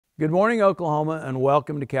Good morning, Oklahoma, and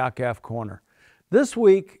welcome to Cow-Calf Corner. This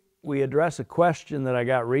week, we address a question that I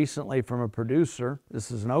got recently from a producer.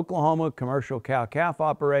 This is an Oklahoma commercial cow-calf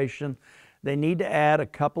operation. They need to add a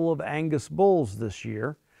couple of Angus bulls this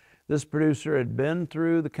year. This producer had been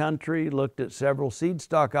through the country, looked at several seed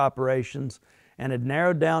stock operations, and had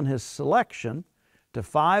narrowed down his selection to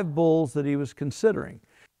 5 bulls that he was considering.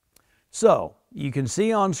 So, you can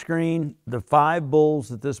see on screen the 5 bulls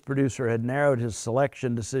that this producer had narrowed his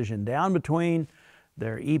selection decision down between,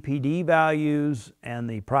 their EPD values, and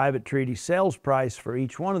the private treaty sales price for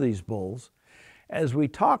each one of these bulls. As we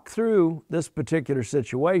talk through this particular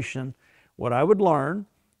situation, what I would learn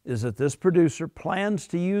is that this producer plans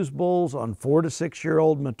to use bulls on 4 to 6 year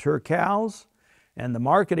old mature cows, and the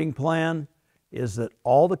marketing plan is that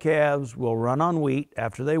all the calves will run on wheat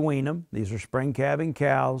after they wean them. These are spring calving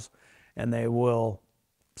cows, and they will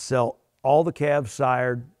sell all the calves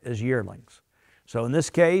sired as yearlings. So in this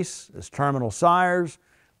case, as terminal sires,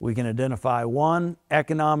 we can identify one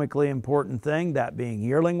economically important thing, that being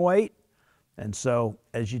yearling weight. And so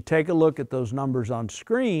as you take a look at those numbers on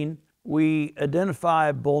screen, we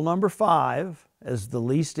identify bull number 5 as the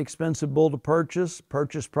least expensive bull to purchase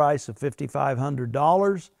price of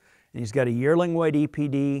 $5,500, and he's got a yearling weight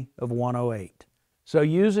EPD of 108. So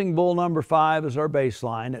using bull number 5 as our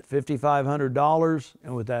baseline at $5,500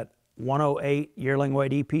 and with that 108 yearling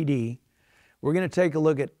weight EPD, we're going to take a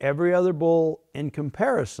look at every other bull in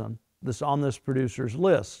comparison that's on this producer's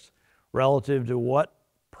list relative to what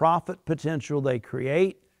profit potential they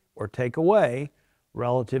create or take away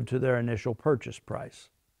relative to their initial purchase price.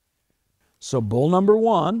 So bull number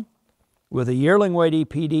 1 with a yearling weight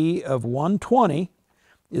EPD of 120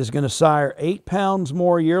 is going to sire 8 pounds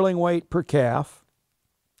more yearling weight per calf.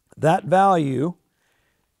 That value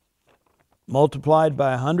multiplied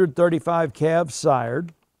by 135 calves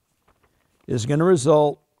sired is going to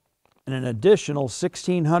result in an additional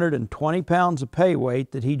 1,620 pounds of pay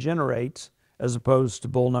weight that he generates as opposed to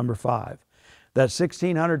bull number 5. That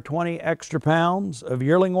 1,620 extra pounds of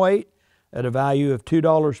yearling weight at a value of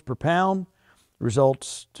 $2 per pound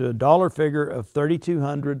results to a dollar figure of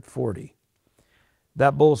 $3,240.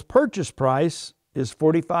 That bull's purchase price is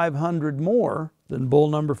 $4,500 more than bull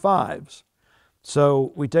number 5's.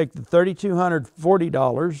 So we take the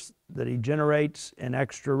 $3,240 that he generates in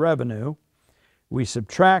extra revenue, we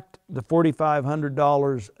subtract the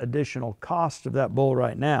 $4,500 additional cost of that bull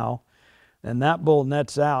right now, and that bull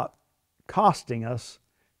nets out costing us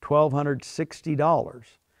 $1,260.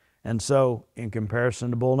 And so in comparison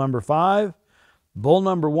to bull number 5, bull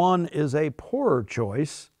number 1 is a poorer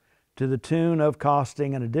choice to the tune of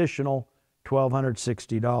costing an additional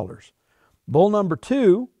 $1,260. Bull number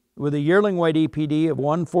 2, with a yearling weight EPD of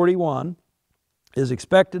 141, is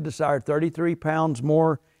expected to sire 33 pounds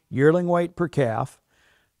more yearling weight per calf.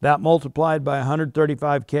 That multiplied by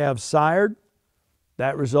 135 calves sired,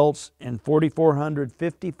 that results in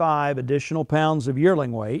 4,455 additional pounds of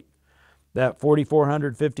yearling weight. That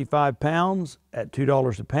 4,455 pounds at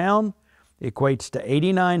 $2 a pound equates to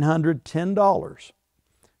 $8,910.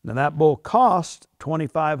 Now that bull cost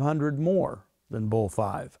 $2,500 more than bull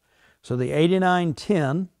 5. So the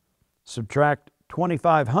 $8,910 subtract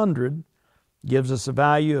 $2,500 gives us a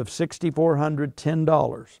value of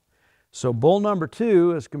 $6,410. So bull number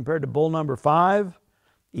 2 as compared to bull number 5,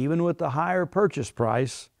 even with the higher purchase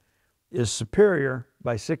price, is superior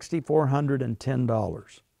by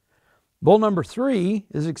 $6,410. Bull number 3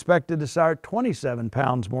 is expected to sire 27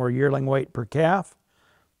 pounds more yearling weight per calf.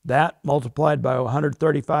 That multiplied by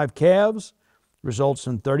 135 calves results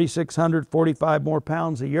in 3,645 more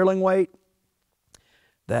pounds of yearling weight.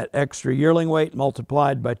 That extra yearling weight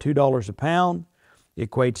multiplied by $2 a pound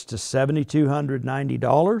equates to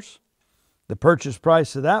 $7,290. The purchase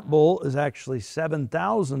price of that bull is actually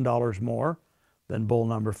 $7,000 more than bull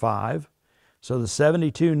number 5. So the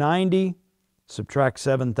 $7,290 subtract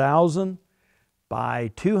 $7,000 by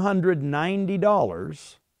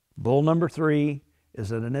 $290. Bull number 3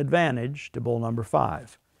 is at an advantage to bull number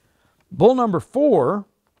 5. Bull number 4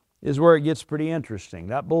 is where it gets pretty interesting.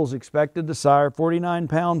 That bull's expected to sire 49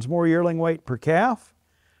 pounds more yearling weight per calf,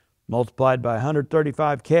 multiplied by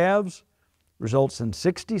 135 calves, results in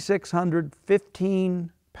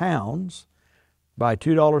 6,615 pounds by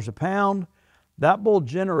 $2 a pound. That bull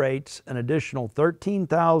generates an additional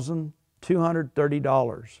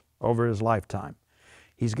 $13,230 over his lifetime.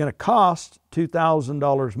 He's going to cost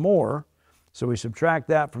 $2,000 more, so we subtract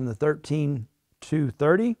that from the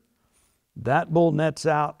 $13,230. That bull nets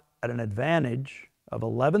out at an advantage of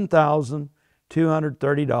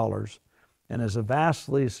 $11,230 and is a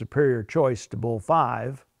vastly superior choice to bull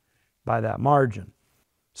 5 by that margin.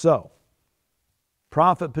 So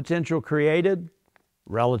Profit potential created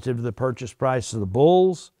relative to the purchase price of the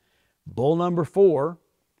bulls. Bull number 4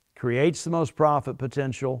 creates the most profit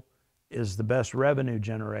potential, is the best revenue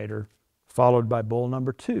generator, followed by bull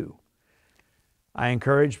number 2. I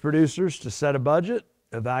encourage producers to set a budget,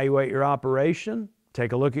 evaluate your operation,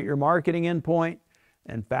 take a look at your marketing endpoint,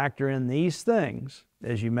 and factor in these things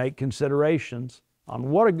as you make considerations on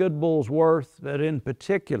what a good bull's worth, but in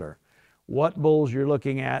particular, what bulls you're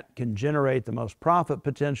looking at can generate the most profit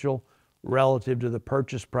potential relative to the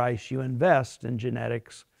purchase price you invest in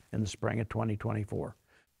genetics in the spring of 2024.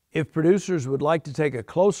 If producers would like to take a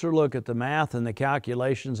closer look at the math and the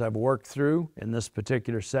calculations I've worked through in this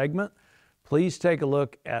particular segment, please take a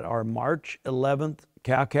look at our March 11th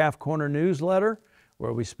Cow-Calf Corner newsletter,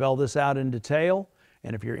 where we spell this out in detail.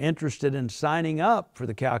 And if you're interested in signing up for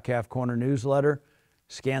the Cow-Calf Corner newsletter,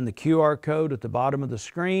 scan the QR code at the bottom of the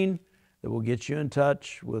screen that will get you in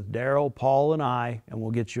touch with Daryl, Paul, and I, and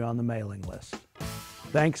we'll get you on the mailing list.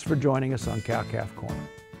 Thanks for joining us on Cow-Calf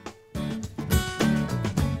Corner.